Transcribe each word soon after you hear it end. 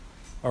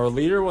Our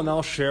leader will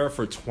now share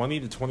for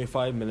 20 to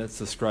 25 minutes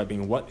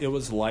describing what it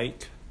was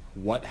like,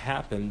 what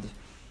happened,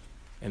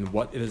 and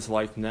what it is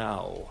like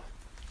now.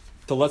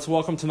 So let's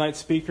welcome tonight's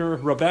speaker,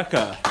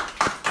 Rebecca.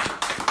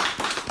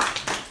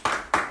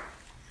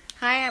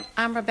 Hi,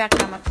 I'm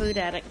Rebecca. I'm a food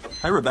addict.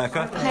 Hi,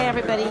 Rebecca. Hi,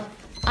 everybody.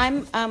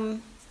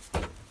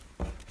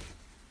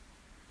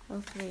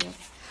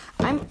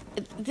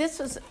 This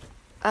was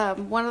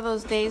one of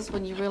those days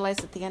when you realize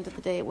at the end of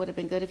the day it would have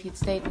been good if you'd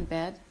stayed in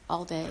bed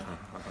all day.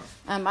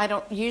 I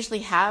don't usually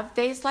have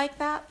days like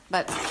that,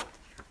 but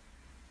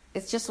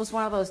it just was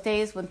one of those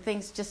days when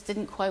things just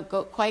didn't quite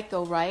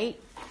go right,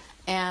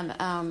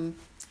 and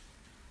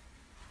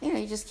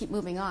you just keep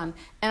moving on.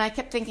 And I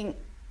kept thinking,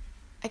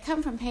 I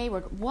come from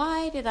Hayward.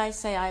 Why did I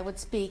say I would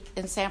speak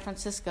in San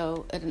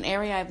Francisco, at an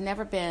area I've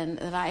never been,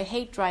 that I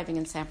hate driving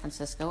in San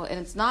Francisco, and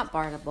it's not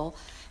Bartable,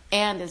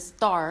 and it's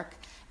dark,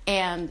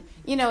 and,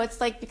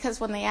 it's like, because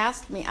when they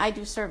asked me, I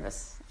do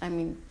service. I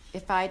mean,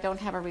 if I don't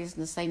have a reason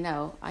to say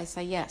no, I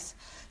say yes.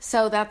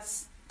 So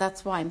that's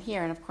why I'm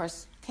here, and of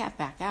course, can't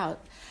back out.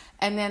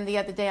 And then the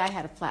other day I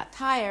had a flat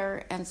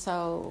tire, and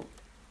so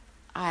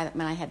I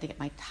had to get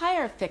my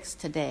tire fixed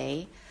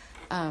today,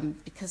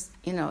 because,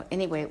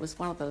 anyway, it was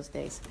one of those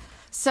days.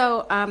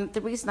 So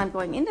the reason I'm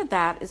going into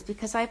that is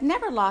because I've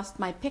never lost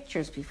my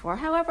pictures before.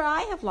 However,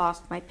 I have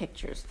lost my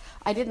pictures.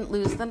 I didn't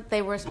lose them.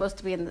 They were supposed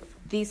to be in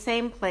the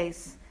same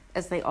place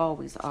as they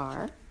always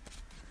are,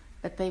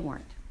 but they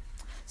weren't.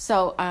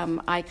 So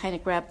I kind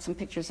of grabbed some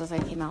pictures as I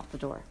came out the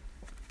door.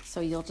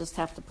 So you'll just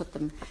have to put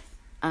them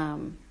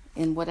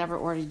in whatever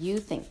order you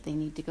think they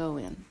need to go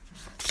in.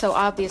 So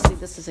obviously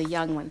this is a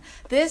young one.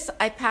 This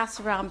I pass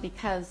around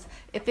because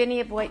if any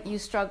of what you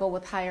struggle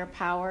with higher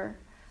power,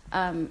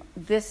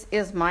 this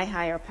is my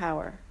higher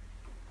power.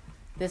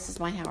 This is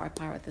my higher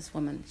power, this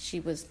woman. She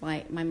was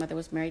my mother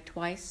was married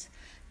twice.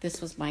 This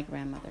was my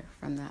grandmother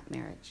from that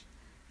marriage.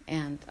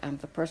 And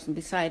the person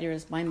beside her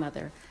is my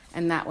mother,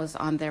 and that was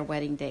on their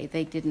wedding day.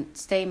 They didn't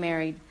stay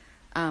married,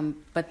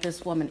 but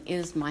this woman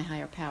is my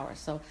higher power.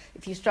 So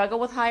if you struggle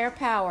with higher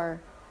power,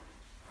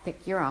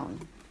 pick your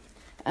own.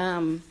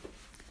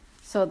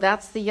 So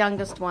that's the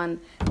youngest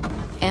one.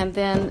 And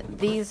then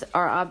these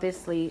are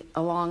obviously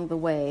along the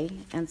way,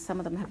 and some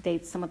of them have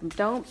dates, some of them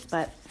don't,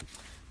 but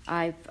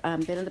I've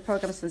been in the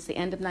program since the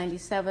end of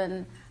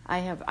 97.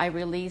 I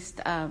released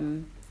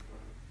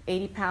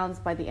 80 pounds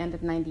by the end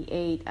of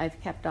 98. I've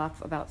kept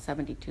off about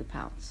 72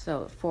 pounds.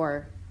 So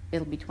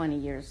it'll be 20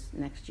 years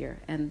next year,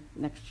 and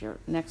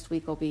next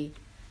week will be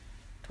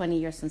 20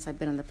 years since I've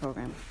been in the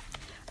program.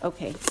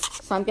 Okay,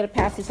 so I'm going to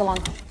pass these along.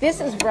 This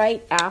is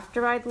right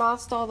after I'd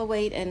lost all the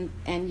weight, and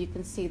you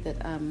can see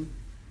that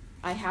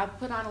I have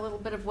put on a little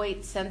bit of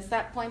weight since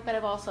that point, but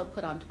I've also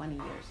put on 20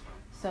 years.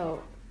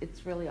 So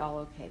it's really all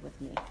okay with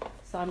me.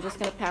 So I'm just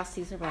going to pass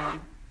these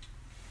around.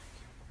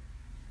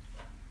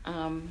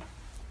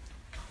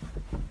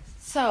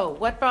 So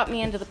what brought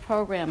me into the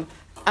program?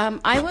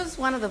 I was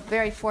one of the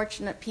very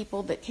fortunate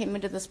people that came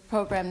into this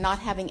program not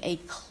having a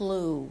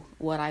clue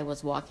what I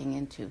was walking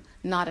into.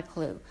 Not a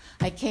clue.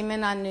 I came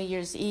in on New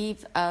Year's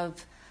Eve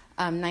of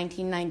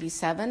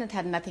 1997. It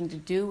had nothing to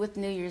do with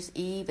New Year's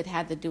Eve. It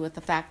had to do with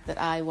the fact that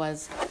I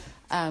was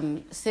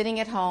sitting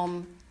at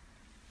home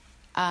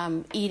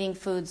eating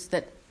foods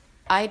that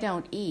I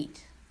don't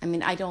eat. I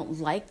mean, I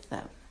don't like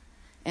them.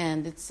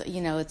 And it's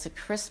a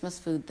Christmas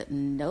food that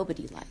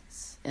nobody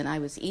likes. And I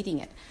was eating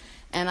it.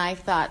 And I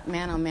thought,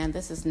 man, oh man,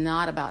 this is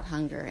not about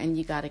hunger, and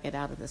you got to get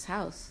out of this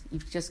house.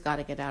 You've just got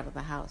to get out of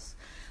the house.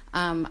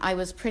 I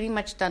was pretty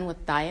much done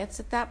with diets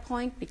at that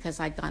point because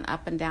I'd gone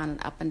up and down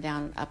and up and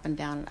down and up and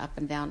down and up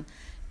and down.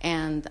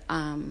 And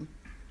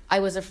I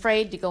was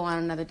afraid to go on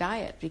another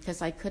diet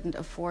because I couldn't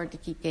afford to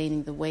keep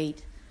gaining the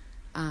weight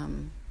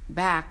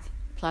back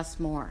plus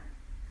more.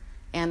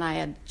 And I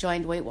had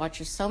joined Weight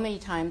Watchers so many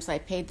times. I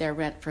paid their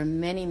rent for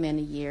many,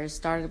 many years.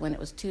 Started when it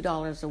was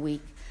 $2 a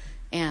week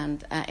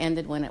and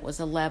ended when it was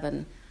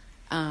 $11.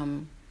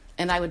 And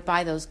I would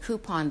buy those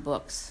coupon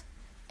books.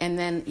 And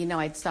then,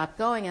 I'd stop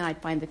going and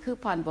I'd find the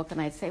coupon book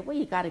and I'd say, well,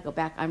 you got to go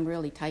back. I'm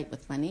really tight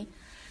with money.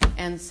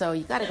 And so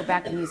you got to go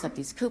back and use up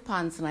these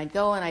coupons. And I'd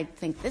go and I'd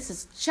think, this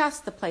is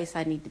just the place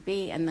I need to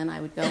be. And then I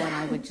would go and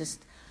I would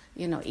just,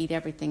 eat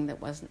everything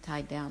that wasn't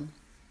tied down.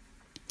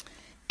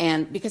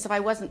 And because if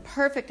I wasn't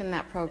perfect in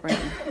that program,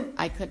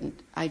 I think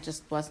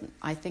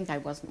I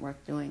wasn't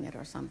worth doing it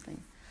or something.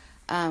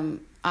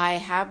 I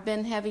have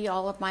been heavy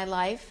all of my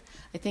life.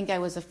 I think I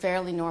was a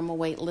fairly normal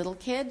weight little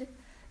kid,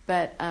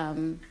 but,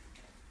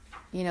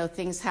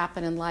 things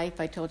happen in life.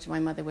 I told you my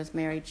mother was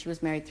married. She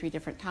was married 3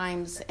 different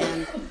times,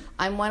 and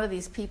I'm one of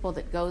these people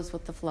that goes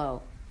with the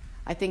flow.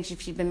 I think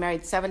if she'd been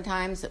married 7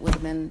 times, it would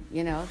have been,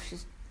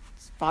 she's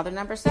father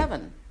number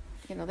 7.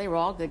 They were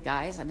all good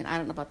guys. I mean, I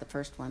don't know about the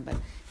first one, but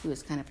he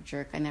was kind of a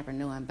jerk. I never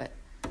knew him, but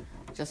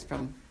just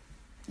from,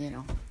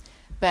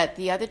 But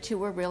the other 2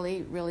 were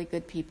really, really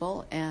good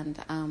people, and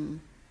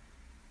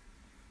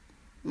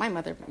my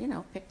mother,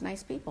 picked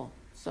nice people.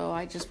 So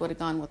I just would have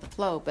gone with the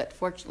flow. But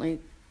fortunately,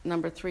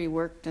 number 3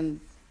 worked,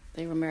 and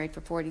they were married for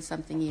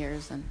 40-something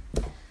years. And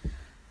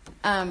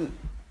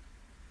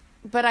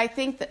but I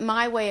think that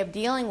my way of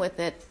dealing with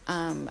it,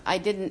 I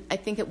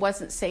think it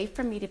wasn't safe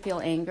for me to feel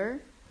anger.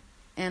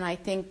 And I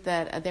think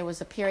that there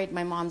was a period in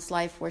my mom's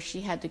life where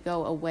she had to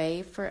go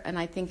away and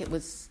I think it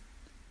was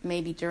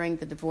maybe during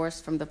the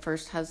divorce from the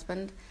first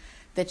husband,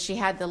 that she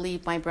had to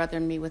leave my brother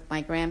and me with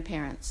my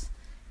grandparents.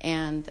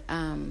 And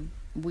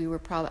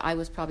I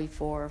was probably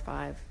 4 or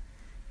 5.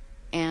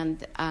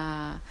 And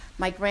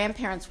my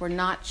grandparents were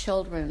not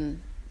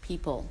children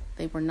people.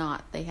 They were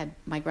not.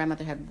 My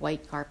grandmother had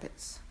white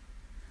carpets,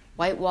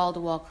 white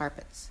wall-to-wall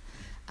carpets.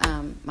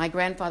 My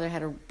grandfather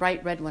had a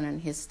bright red one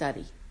in his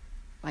study.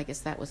 I guess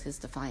that was his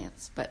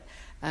defiance. But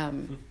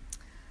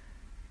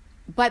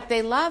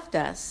they loved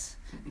us.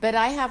 But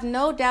I have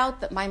no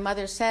doubt that my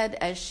mother said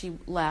as she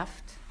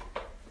left,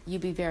 "You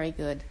be very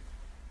good.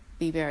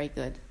 Be very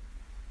good."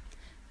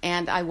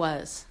 And I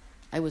was.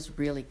 I was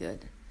really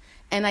good.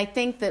 And I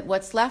think that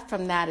what's left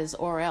from that is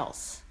or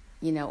else.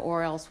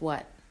 Or else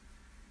what?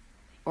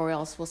 Or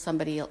else will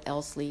somebody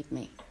else leave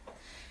me?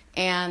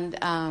 And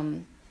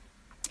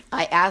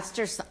I asked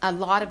her a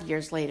lot of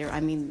years later,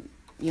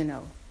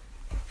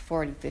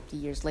 40, 50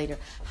 years later,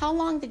 "How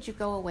long did you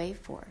go away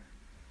for?"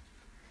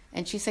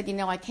 And she said,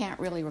 "I can't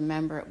really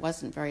remember. It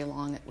wasn't very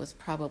long. It was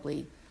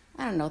probably,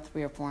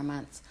 3 or 4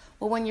 months."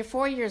 Well, when you're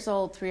 4 years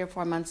old, 3 or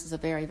 4 months is a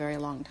very, very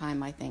long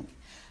time, I think.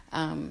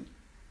 And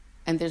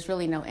there's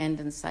really no end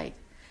in sight.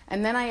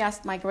 And then I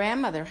asked my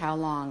grandmother how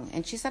long,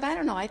 and she said, "I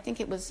don't know. I think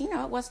it was, it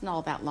wasn't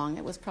all that long.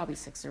 It was probably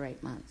 6 or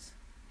 8 months."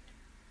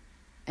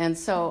 And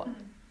so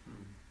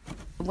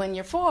when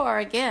you're 4,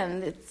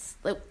 again, it's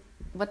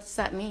what does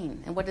that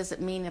mean? And what does it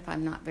mean if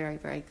I'm not very,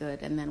 very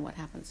good? And then what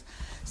happens?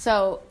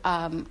 So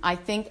I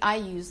think I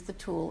used the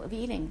tool of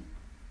eating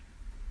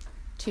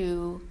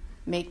to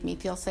make me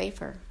feel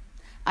safer.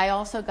 I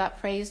also got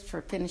praised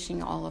for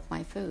finishing all of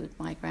my food.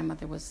 My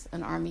grandmother was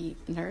an army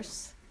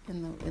nurse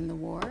in the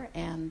war,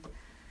 and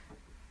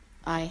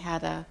I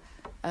had a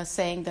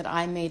saying that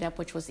I made up,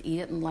 which was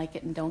 "eat it and like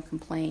it and don't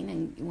complain."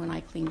 And when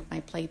I cleaned my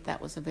plate, that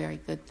was a very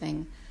good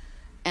thing.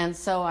 And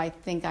so I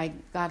think I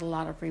got a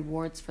lot of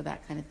rewards for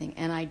that kind of thing.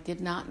 And I did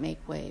not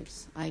make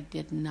waves. I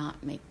did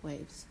not make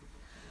waves.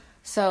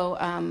 So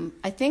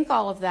I think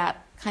all of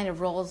that kind of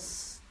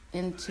rolls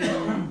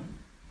into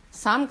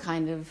some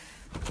kind of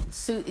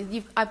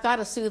I've got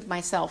to soothe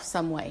myself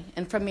some way.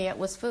 And for me, it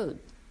was food.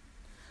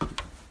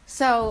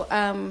 So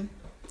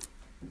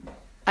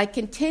I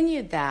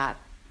continued that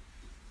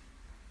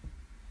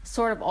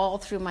sort of all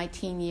through my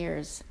teen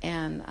years,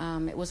 and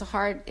it was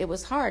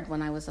hard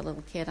when I was a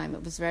little kid.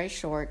 It was very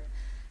short,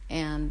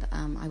 and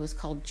I was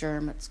called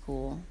Germ at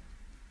school,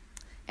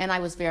 and I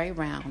was very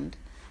round.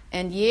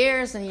 And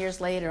years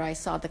later, I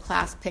saw the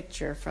class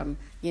picture from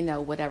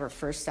whatever,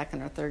 1st,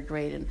 2nd, or 3rd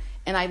grade,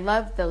 and I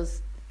loved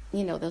those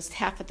those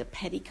taffeta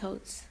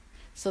petticoats.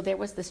 So there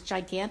was this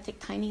gigantic,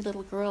 tiny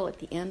little girl at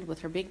the end with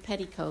her big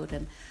petticoat,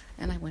 and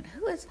I went,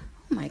 oh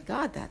my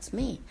God, that's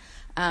me.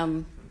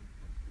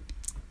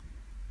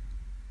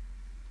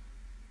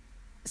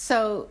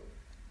 So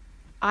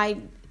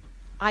I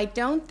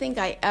don't think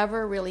I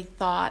ever really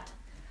I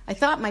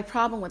thought my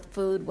problem with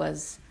food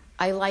was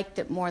I liked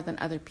it more than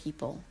other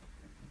people.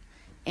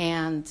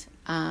 And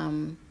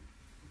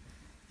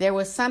there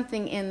was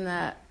something in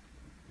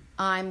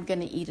I'm going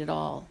to eat it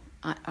all.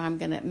 I'm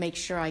going to make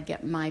sure I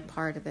get my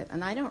part of it.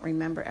 And I don't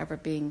remember ever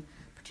being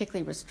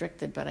particularly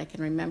restricted, but I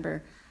can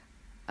remember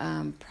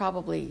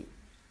probably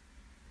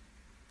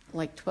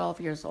like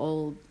 12 years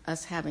old,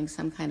 us having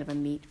some kind of a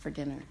meat for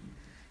dinner,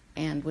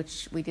 and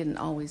which we didn't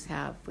always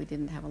have. We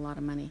didn't have a lot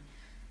of money.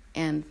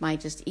 And my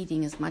just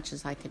eating as much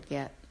as I could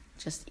get,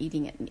 just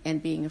eating it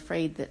and being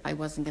afraid that I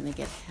wasn't going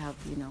to have,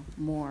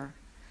 more.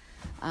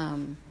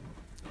 And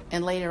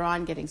later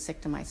on getting sick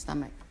to my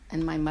stomach,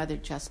 and my mother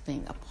just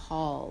being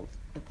appalled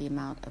at the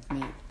amount of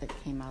meat that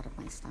came out of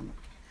my stomach.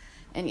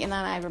 And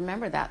I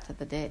remember that to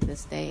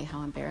this day,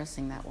 how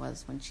embarrassing that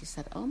was when she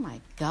said, "Oh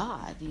my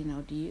God, do you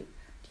know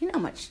how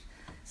much?"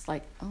 It's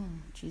like, oh,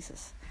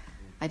 Jesus.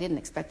 I didn't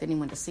expect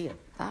anyone to see it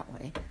that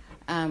way.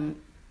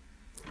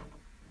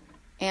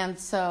 And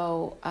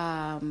so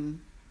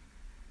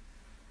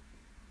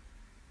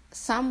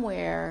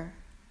somewhere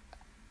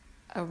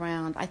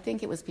around, I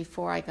think it was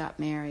before I got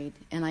married,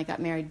 and I got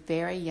married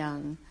very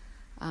young,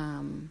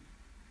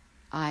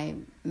 I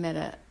met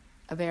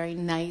a very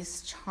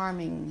nice,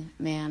 charming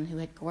man who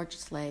had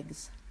gorgeous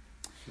legs.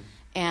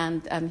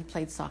 And he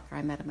played soccer.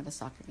 I met him at a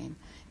soccer game.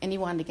 And he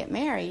wanted to get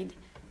married.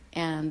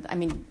 And,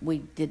 we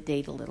did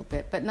date a little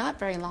bit, but not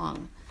very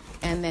long.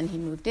 And then he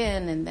moved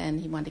in, and then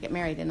he wanted to get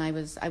married. And I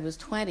was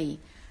 20.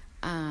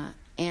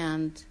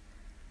 And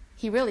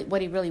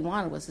what he really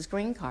wanted was his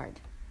green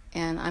card.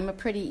 And I'm a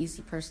pretty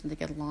easy person to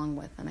get along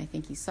with. And I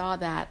think he saw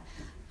that.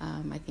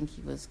 I think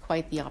he was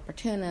quite the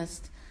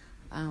opportunist.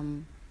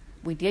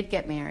 We did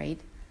get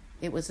married.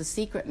 It was a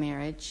secret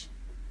marriage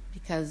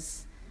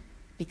because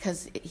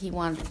he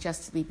wanted it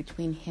just to be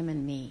between him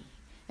and me.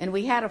 And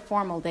we had a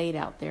formal date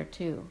out there,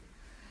 too.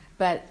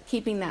 But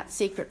keeping that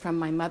secret from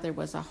my mother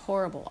was a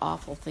horrible,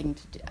 awful thing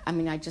to do.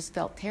 I just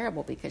felt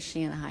terrible because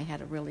she and I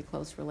had a really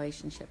close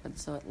relationship, and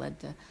so it led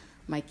to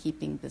my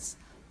keeping this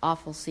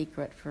awful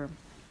secret for,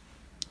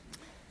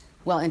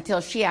 well,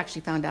 until she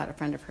actually found out. A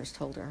friend of hers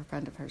told her. A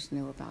friend of hers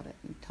knew about it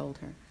and told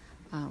her.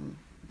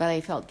 But I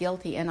felt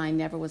guilty, and I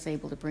never was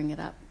able to bring it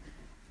up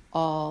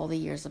all the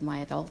years of my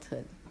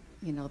adulthood,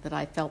 that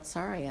I felt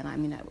sorry. And I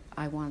mean,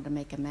 I wanted to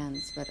make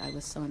amends, but I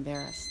was so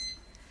embarrassed.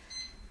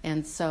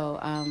 And so,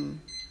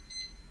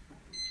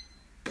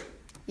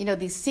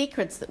 these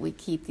secrets that we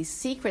keep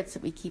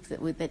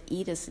that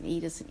eat us and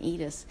eat us and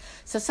eat us.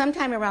 So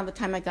sometime around the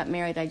time I got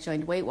married, I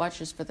joined Weight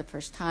Watchers for the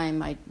first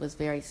time. I was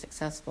very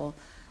successful,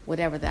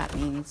 whatever that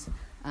means.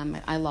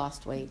 I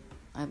lost weight.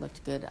 I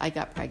looked good. I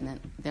got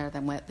pregnant.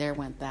 There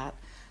went that.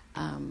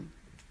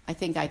 I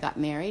think I got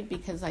married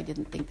because I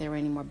didn't think there were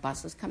any more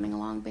buses coming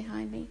along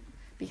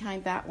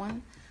behind that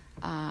one.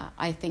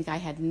 I think I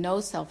had no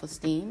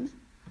self-esteem.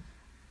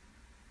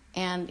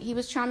 And he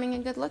was charming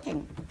and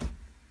good-looking.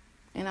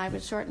 And I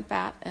was short and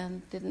fat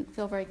and didn't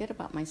feel very good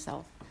about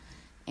myself.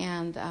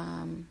 And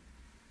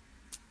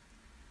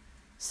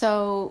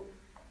so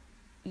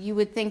you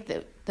would think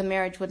that the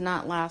marriage would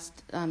not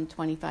last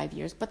 25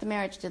 years, but the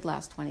marriage did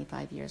last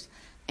 25 years.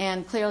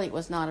 And clearly it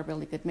was not a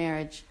really good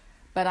marriage,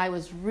 but I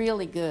was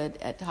really good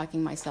at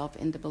talking myself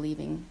into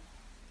believing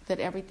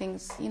that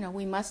everything's,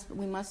 we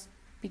must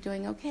be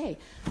doing okay.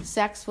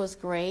 Sex was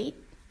great.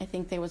 I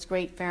think there was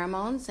great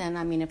pheromones, and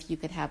I mean, if you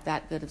could have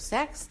that good of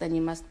sex, then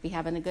you must be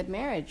having a good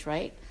marriage,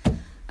 right?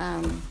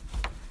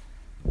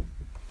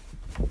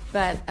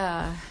 But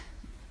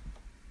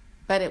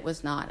it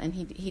was not, and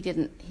he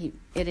didn't.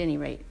 At any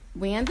rate,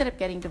 we ended up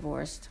getting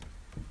divorced.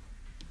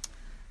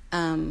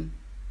 And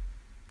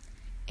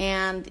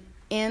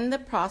in the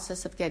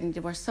process of getting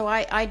divorced, so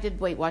I did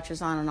Weight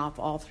Watchers on and off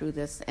all through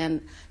this,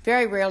 and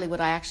very rarely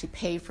would I actually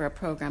pay for a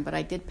program, but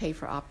I did pay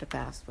for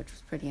OptiFast, which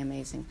was pretty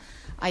amazing.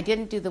 I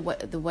didn't do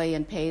the weigh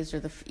and pays or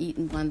the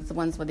eaten ones, the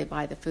ones where they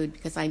buy the food,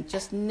 because I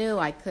just knew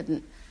I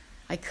couldn't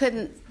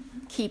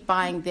keep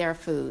buying their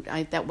food.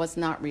 That was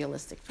not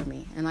realistic for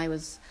me, and I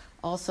was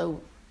also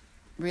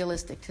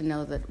realistic to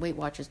know that Weight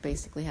Watchers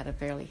basically had a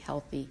fairly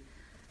healthy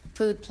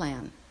food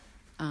plan.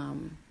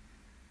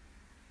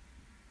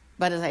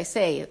 But as I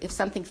say, if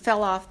something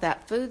fell off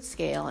that food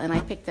scale and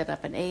I picked it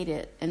up and ate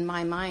it, in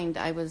my mind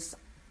I was,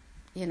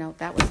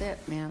 that was it,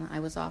 man.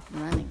 I was off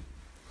and running.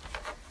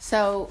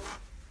 So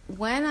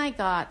when I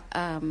got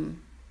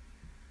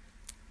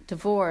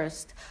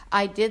divorced,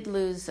 I did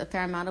lose a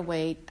fair amount of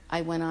weight.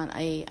 I went on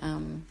a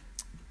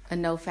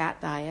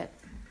no-fat diet,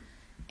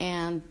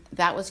 and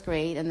that was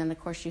great. And then, of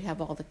course, you have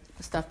all the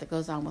stuff that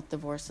goes on with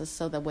divorces,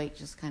 so the weight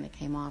just kind of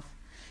came off.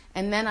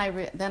 And then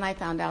I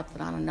found out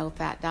that on a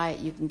no-fat diet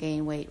you can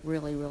gain weight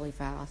really, really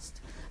fast,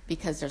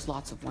 because there's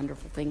lots of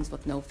wonderful things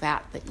with no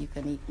fat that you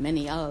can eat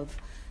many of.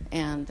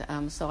 And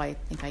so I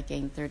think I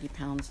gained 30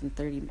 pounds in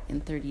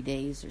 30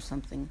 days or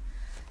something.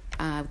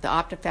 The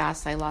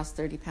OptiFast, I lost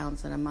 30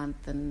 pounds in a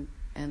month, and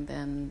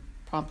then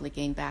promptly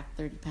gained back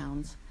 30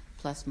 pounds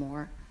plus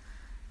more.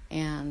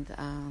 And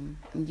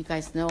you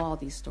guys know all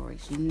these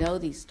stories. You know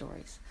these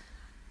stories.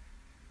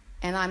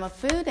 And I'm a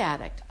food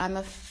addict,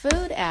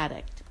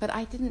 but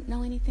I didn't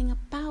know anything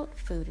about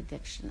food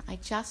addiction. I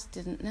just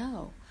didn't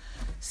know.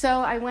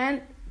 So I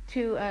went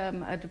to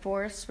a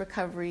divorce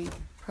recovery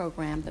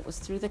program that was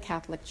through the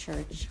Catholic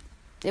Church.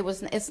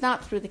 It's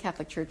not through the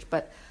Catholic Church,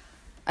 but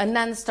a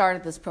nun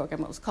started this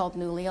program. It was called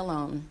Newly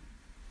Alone.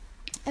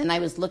 And I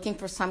was looking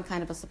for some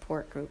kind of a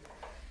support group.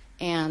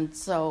 And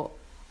so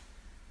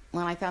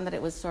when I found that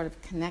it was sort of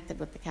connected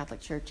with the Catholic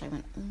Church, I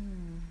went,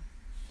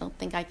 don't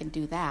think I can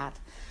do that.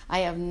 I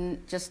have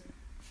just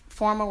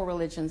formal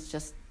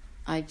religions.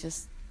 I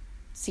just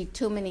see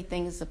too many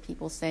things of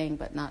people saying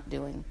but not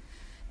doing,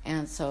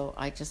 and so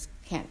I just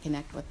can't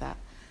connect with that.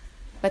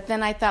 But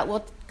then I thought,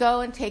 well,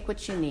 go and take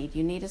what you need.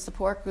 You need a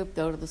support group,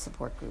 go to the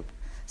support group.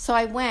 So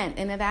I went,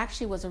 and it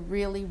actually was a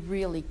really,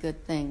 really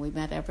good thing. We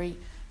met every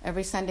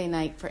Sunday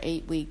night for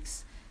 8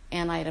 weeks,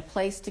 and I had a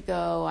place to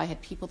go. I had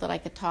people that I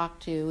could talk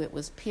to. It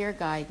was peer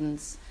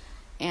guidance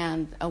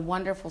and a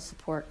wonderful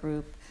support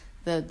group.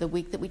 The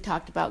week that we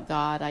talked about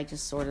God, I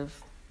just sort of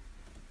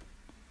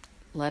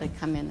let it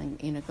come in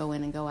and go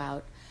in and go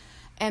out.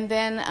 And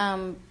then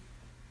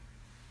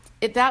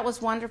that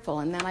was wonderful.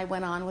 And then I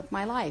went on with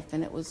my life,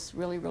 and it was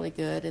really, really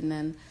good. And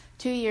then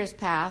 2 years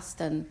passed,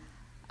 and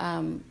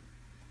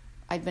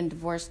I'd been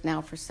divorced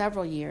now for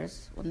several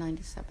years,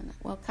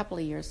 a couple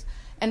of years,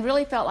 and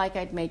really felt like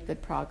I'd made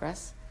good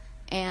progress.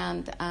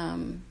 And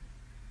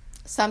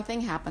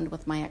something happened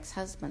with my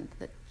ex-husband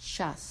that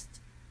just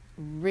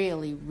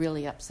really,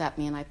 really upset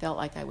me, and I felt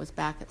like I was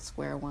back at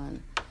square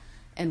one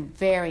and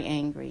very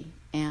angry.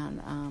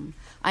 And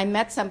I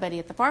met somebody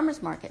at the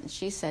farmer's market, and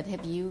she said,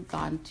 have you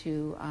gone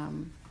to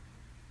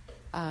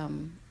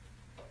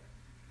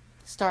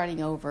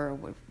starting over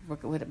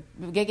with a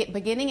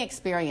beginning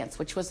experience,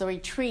 which was a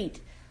retreat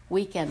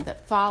weekend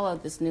that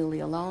followed this Newly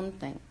Alone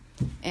thing.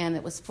 And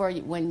it was for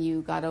when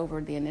you got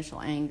over the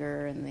initial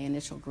anger and the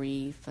initial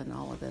grief and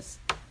all of this.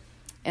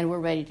 and we're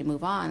ready to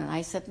move on. And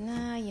I said,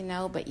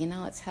 nah, but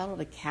it's held at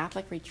a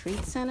Catholic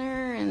retreat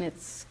center, and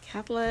it's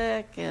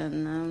Catholic,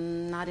 and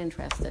I'm not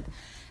interested.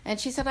 And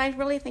she said, I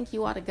really think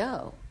you ought to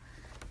go.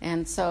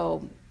 And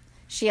so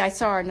I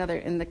saw her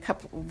in the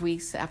couple of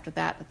weeks after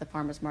that at the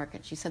farmer's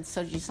market. She said,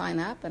 so did you sign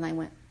up? And I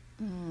went,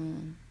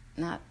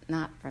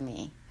 not for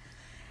me.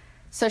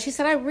 So she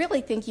said, I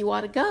really think you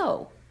ought to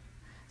go.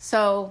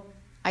 So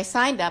I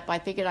signed up. I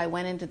figured I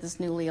went into this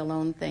newly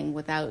alone thing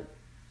without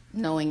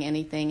knowing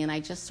anything, and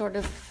I just sort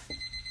of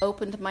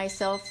opened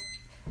myself.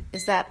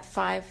 Is that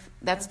 5?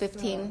 That's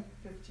 15?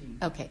 15.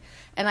 Okay.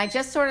 And I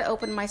just sort of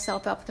opened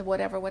myself up to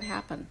whatever would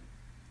happen.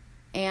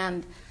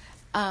 And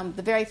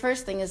the very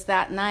first thing is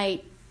that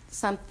night,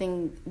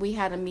 we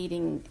had a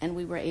meeting, and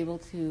we were able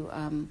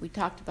to, we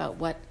talked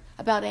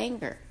about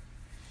anger.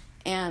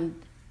 And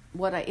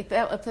if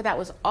that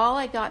was all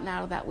I'd gotten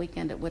out of that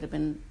weekend, it would have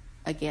been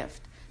a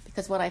gift.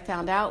 Because what I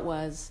found out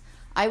was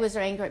I was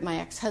angry at my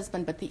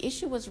ex-husband, but the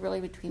issue was really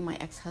between my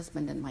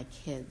ex-husband and my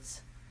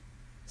kids.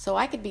 So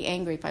I could be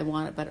angry if I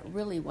wanted, but it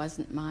really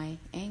wasn't my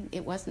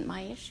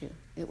issue.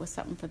 It was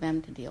something for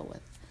them to deal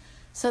with.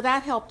 So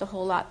that helped a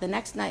whole lot. The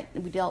next night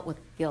we dealt with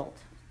guilt.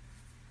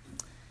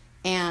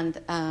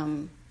 And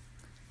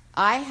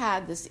I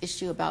had this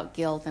issue about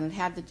guilt, and it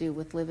had to do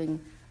with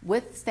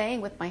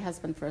staying with my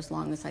husband for as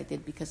long as I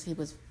did, because he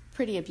was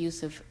pretty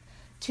abusive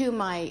to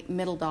my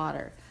middle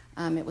daughter.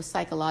 It was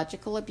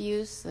psychological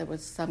abuse. There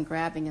was some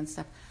grabbing and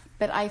stuff.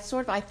 But I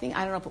don't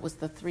know if it was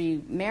the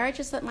 3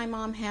 marriages that my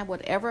mom had,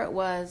 whatever it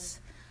was,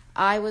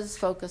 I was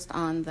focused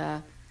on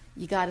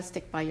you got to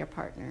stick by your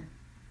partner,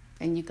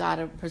 and you got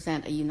to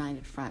present a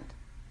united front.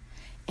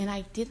 And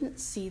I didn't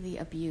see the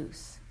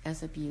abuse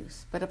as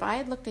abuse. But if I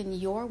had looked in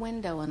your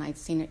window and I'd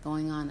seen it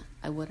going on,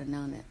 I would have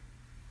known it.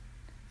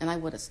 And I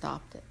would have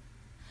stopped it.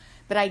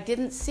 But I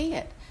didn't see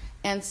it.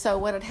 And so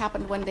what had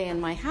happened one day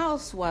in my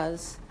house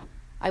was,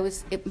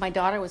 my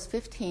daughter was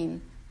 15,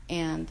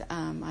 and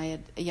I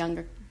had a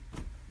younger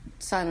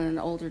son and an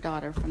older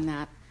daughter from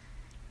that.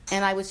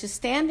 And I was just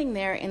standing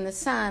there in the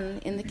sun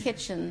in the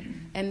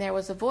kitchen, and there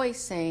was a voice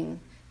saying,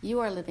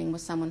 you are living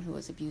with someone who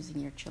is abusing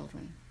your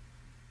children.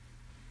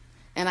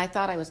 And I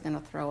thought I was going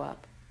to throw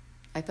up.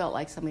 I felt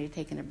like somebody had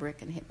taken a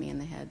brick and hit me in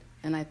the head,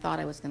 and I thought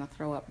I was going to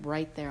throw up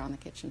right there on the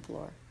kitchen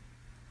floor.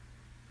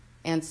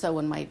 And so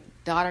when my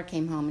daughter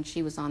came home, and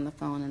she was on the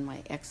phone, and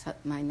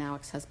my now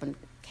ex-husband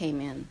came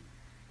in,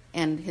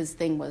 and his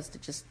thing was to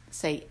just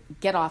say,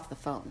 get off the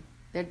phone.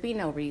 There'd be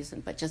no reason,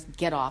 but just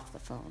get off the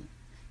phone.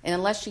 And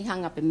unless she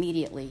hung up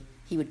immediately,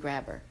 he would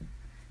grab her.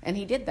 And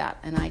he did that.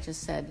 And I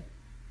just said,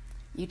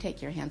 you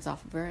take your hands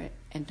off of her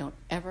and don't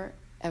ever,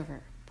 ever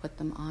put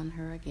them on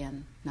her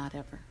again. Not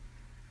ever.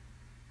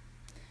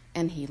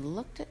 And he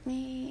looked at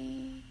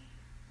me,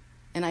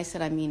 and I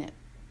said, I mean it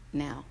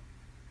now.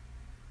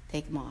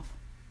 Take them off.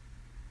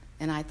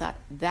 And I thought,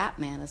 that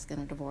man is going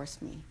to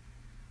divorce me.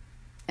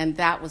 And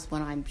that was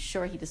when I'm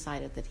sure he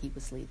decided that he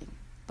was leaving.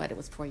 But it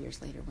was 4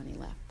 years later when he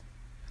left.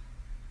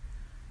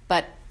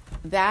 But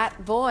that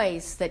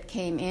voice that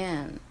came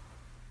in,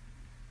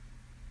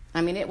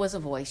 it was a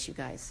voice, you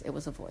guys. It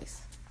was a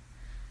voice.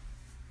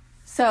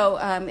 So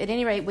at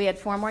any rate, we had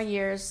 4 more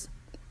years,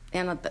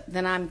 and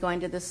then I'm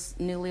going to this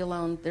newly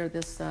alone,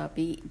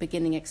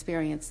 beginning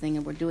experience thing,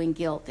 and we're doing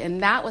guilt.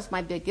 And that was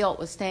my big guilt,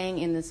 was staying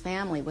in this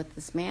family with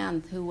this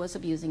man who was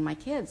abusing my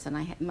kids, and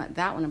I had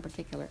that one in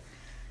particular.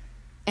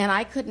 And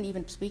I couldn't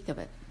even speak of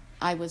it.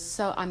 I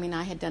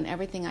had done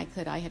everything I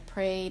could. I had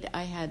prayed.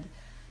 I had,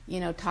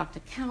 talked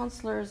to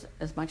counselors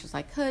as much as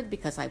I could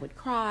because I would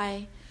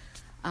cry.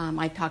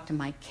 I talked to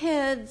my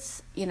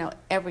kids,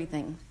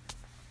 everything.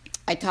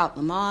 I taught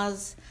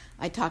Lamaze.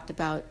 I talked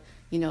about,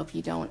 if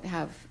you don't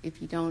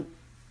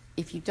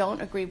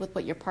agree with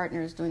what your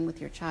partner is doing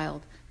with your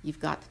child, you've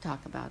got to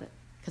talk about it,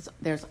 because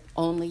there's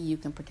only you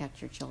can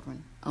protect your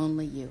children.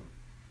 Only you.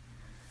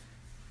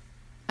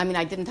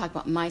 I didn't talk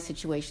about my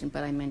situation,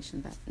 but I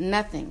mentioned that.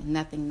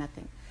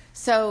 Nothing.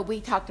 So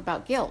we talked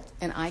about guilt,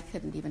 and I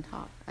couldn't even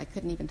talk. I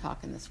couldn't even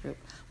talk in this group.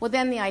 Well,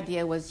 then the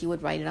idea was you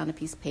would write it on a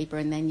piece of paper,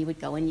 and then you would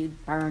go and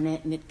you'd burn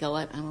it, and it'd go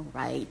up. Oh,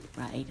 right,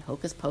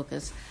 hocus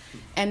pocus.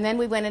 And then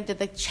we went into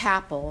the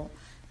chapel,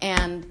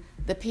 and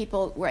the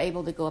people were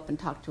able to go up and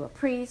talk to a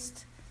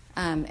priest,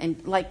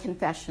 and like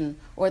confession,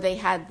 or they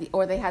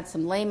had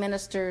some lay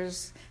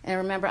ministers. And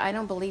remember, I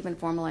don't believe in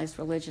formalized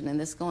religion, and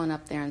this going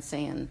up there and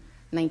saying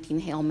 19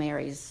 Hail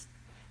Marys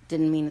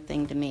didn't mean a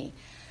thing to me.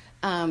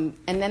 And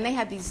then they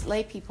had these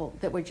lay people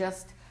that were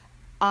just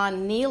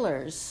on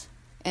kneelers,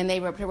 and they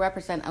were to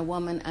represent a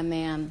woman, a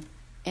man,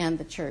 and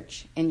the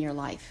church in your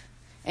life.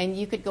 And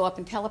you could go up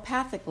and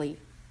telepathically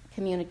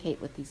communicate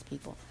with these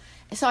people.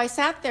 So I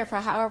sat there for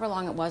however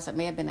long it was. It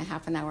may have been a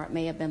half an hour. It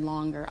may have been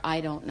longer.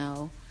 I don't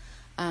know.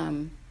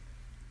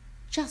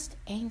 Just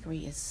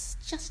angry,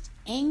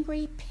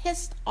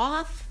 pissed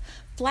off,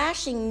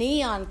 flashing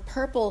neon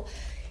purple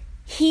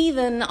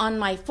heathen on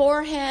my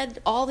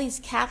forehead, all these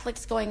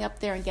Catholics going up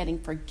there and getting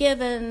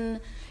forgiven.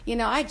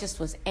 I just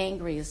was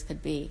angry as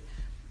could be.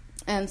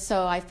 And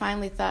so I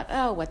finally thought,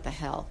 oh, what the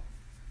hell?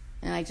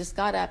 And I just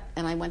got up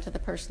and I went to the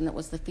person that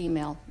was the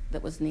female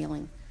that was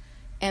kneeling.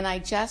 And I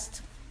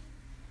just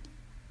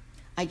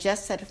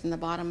said from the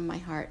bottom of my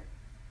heart,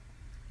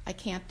 I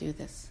can't do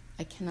this.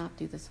 I cannot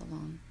do this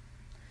alone.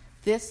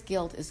 This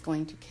guilt is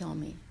going to kill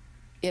me.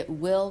 It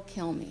will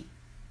kill me.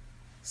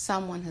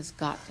 Someone has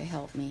got to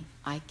help me.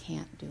 I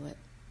can't do it.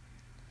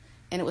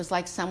 And it was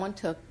like someone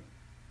took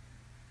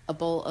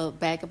a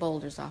bag of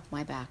boulders off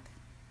my back.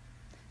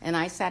 And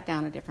I sat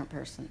down a different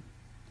person.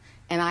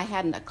 And I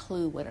hadn't a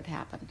clue what had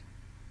happened.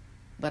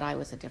 But I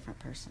was a different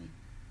person.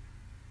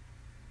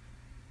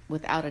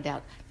 Without a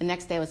doubt. The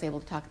next day I was able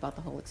to talk about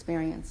the whole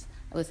experience.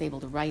 I was able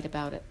to write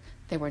about it.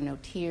 There were no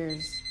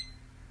tears.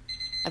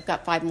 I've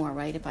got 5 more,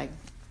 right?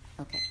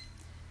 Okay.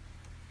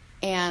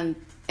 And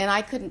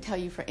I couldn't tell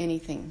you for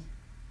anything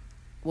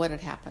what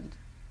had happened.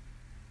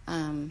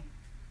 And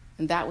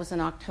that was in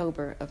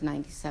October of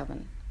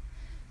 97.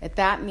 At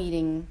that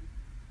meeting,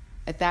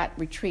 at that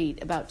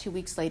retreat, about 2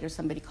 weeks later,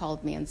 somebody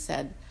called me and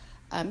said,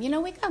 we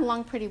got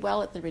along pretty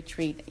well at the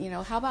retreat.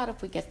 How about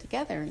if we get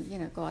together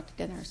and, go out to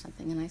dinner or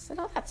something? And I said,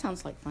 oh, that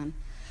sounds like fun.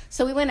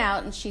 So we went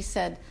out, and she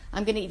said,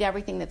 I'm going to eat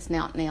everything that's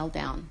not nailed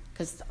down,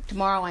 because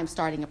tomorrow I'm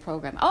starting a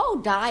program.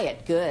 Oh,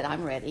 diet, good,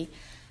 I'm ready.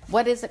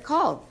 What is it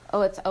called?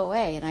 Oh, it's OA.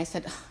 And I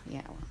said, oh,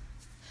 yeah, well,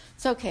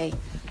 it's okay.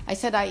 I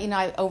said,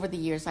 over the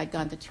years, I'd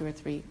gone to 2 or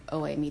 3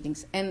 OA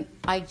meetings, and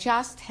I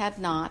just had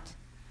not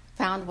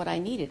found what I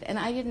needed, and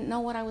I didn't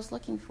know what I was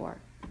looking for.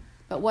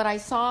 But what I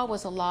saw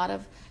was a lot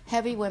of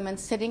heavy women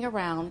sitting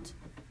around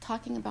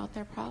talking about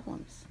their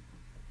problems.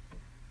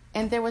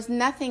 And there was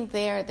nothing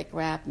there that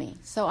grabbed me.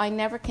 So I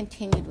never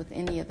continued with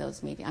any of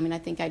those meetings. I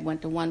think I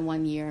went to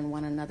one year and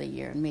one another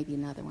year and maybe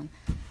another one.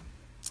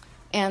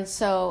 And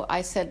so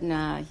I said,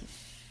 nah.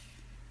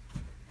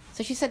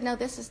 So she said, no,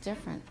 this is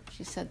different.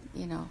 She said,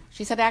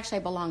 actually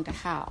I belong to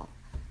HOW,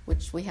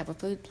 which we have a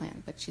food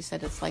plan. But she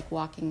said it's like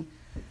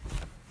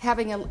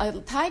having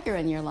a tiger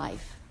in your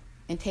life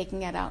and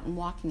taking it out and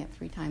walking it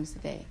 3 times a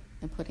day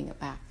and putting it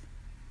back.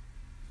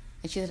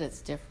 And she said,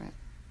 it's different.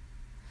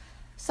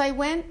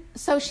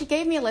 So she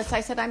gave me a list.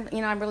 I said,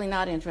 I'm really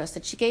not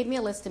interested. She gave me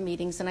a list of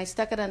meetings, and I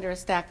stuck it under a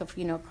stack of,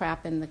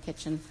 crap in the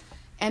kitchen.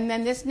 And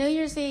then this New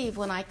Year's Eve,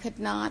 when I could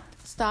not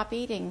stop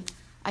eating,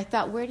 I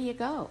thought, where do you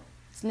go?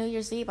 It's New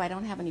Year's Eve. I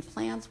don't have any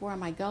plans. Where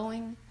am I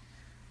going?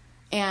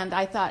 And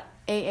I thought,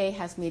 AA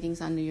has meetings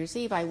on New Year's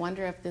Eve. I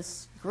wonder if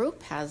this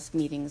group has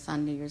meetings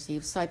on New Year's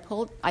Eve. So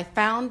I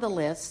found the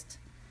list,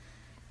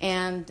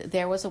 and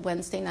there was a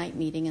Wednesday night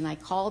meeting, and I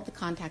called the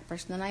contact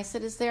person, and I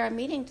said, is there a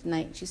meeting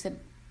tonight? And she said,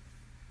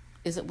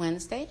 is it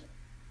Wednesday?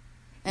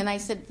 And I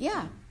said,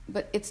 yeah,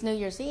 but it's New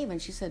Year's Eve.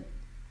 And she said,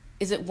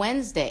 is it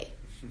Wednesday?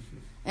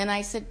 And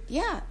I said,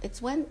 yeah,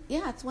 it's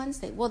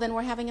Wednesday. Well, then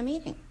we're having a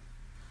meeting.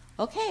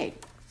 Okay.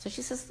 So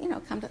she says,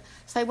 come to.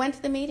 So I went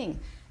to the meeting.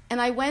 And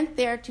I went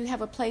there to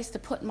have a place to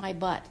put my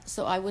butt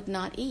so I would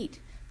not eat.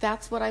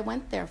 That's what I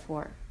went there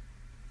for.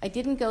 I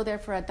didn't go there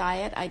for a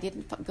diet. I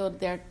didn't go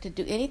there to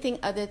do anything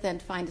other than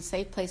find a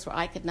safe place where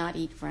I could not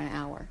eat for an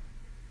hour.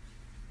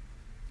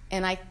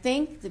 And I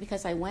think that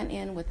because I went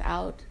in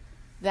without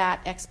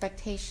that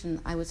expectation,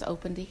 I was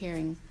open to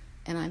hearing,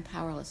 and I'm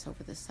powerless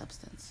over this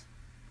substance.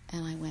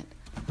 And I went,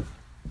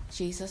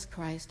 Jesus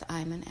Christ,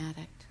 I'm an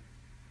addict.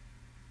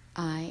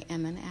 I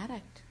am an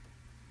addict.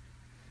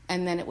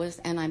 And then it was,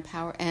 and I'm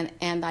power, and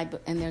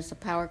there's a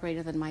power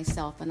greater than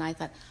myself. And I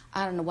thought,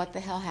 I don't know what the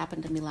hell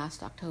happened to me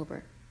last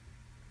October,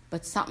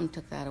 but something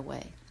took that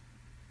away.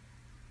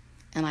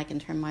 And I can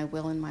turn my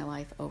will and my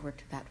life over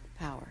to that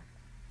power.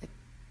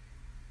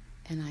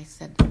 And I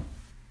said,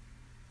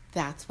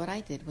 that's what I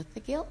did with the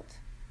guilt.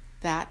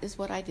 That is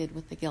what I did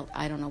with the guilt.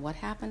 I don't know what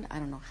happened. I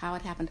don't know how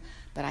it happened.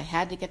 But I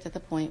had to get to the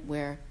point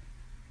where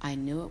I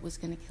knew it was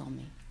going to kill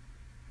me.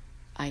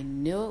 I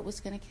knew it was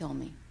going to kill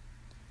me.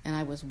 And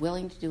I was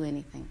willing to do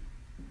anything.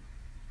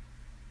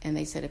 And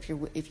they said,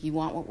 if you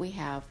want what we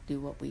have, do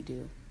what we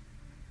do.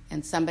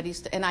 And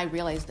and I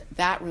realized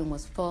that room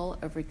was full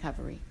of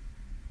recovery.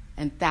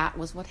 And that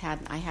was what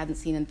I hadn't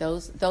seen in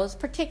those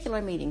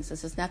particular meetings.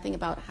 This is nothing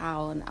about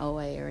HOW and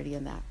OA or any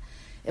of that.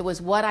 It was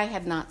what I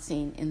had not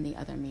seen in the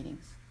other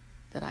meetings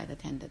that I'd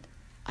attended.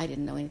 I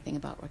didn't know anything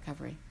about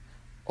recovery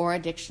or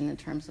addiction in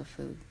terms of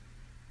food.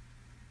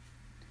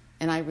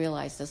 And I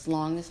realized as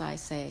long as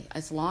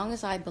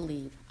I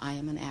believe I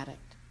am an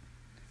addict,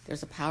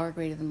 there's a power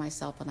greater than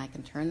myself, and I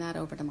can turn that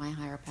over to my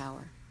higher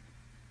power,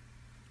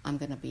 I'm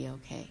going to be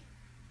okay.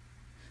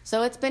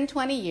 So it's been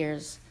 20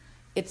 years.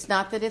 It's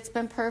not that it's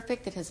been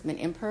perfect. It has been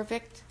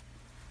imperfect.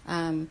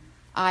 I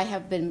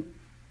have been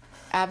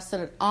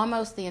abstinent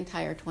almost the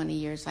entire 20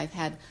 years. I've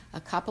had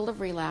a couple of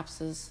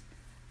relapses,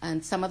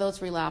 and some of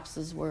those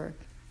relapses were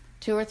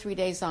 2 or 3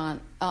 days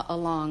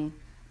along.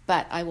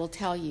 But I will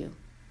tell you,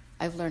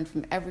 I've learned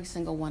from every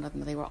single one of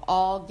them. They were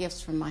all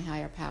gifts from my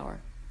higher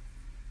power.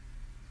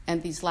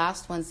 And these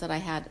last ones that I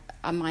had,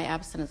 my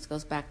abstinence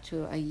goes back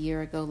to a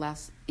year ago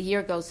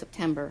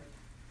September.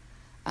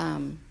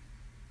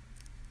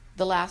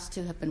 The last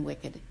 2 have been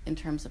wicked in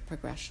terms of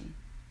progression.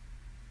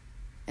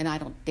 And I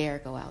don't dare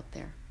go out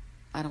there.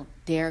 I don't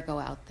dare go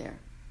out there.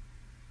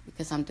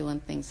 because I'm doing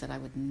things that I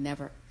would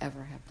never,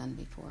 ever have done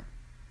before.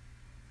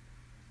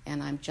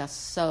 And I'm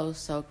just so,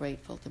 so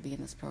grateful to be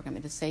in this program.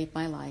 It has saved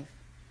my life.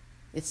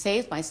 It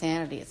saves my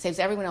sanity. It saves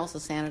everyone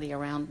else's sanity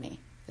around me,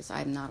 because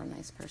I'm not a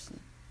nice person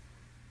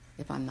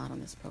if I'm not on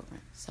this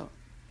program. So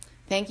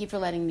thank you for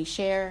letting me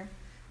share.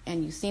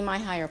 And you see my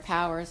higher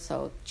power,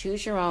 so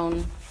choose your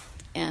own.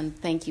 And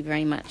thank you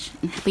very much.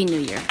 Happy New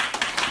Year.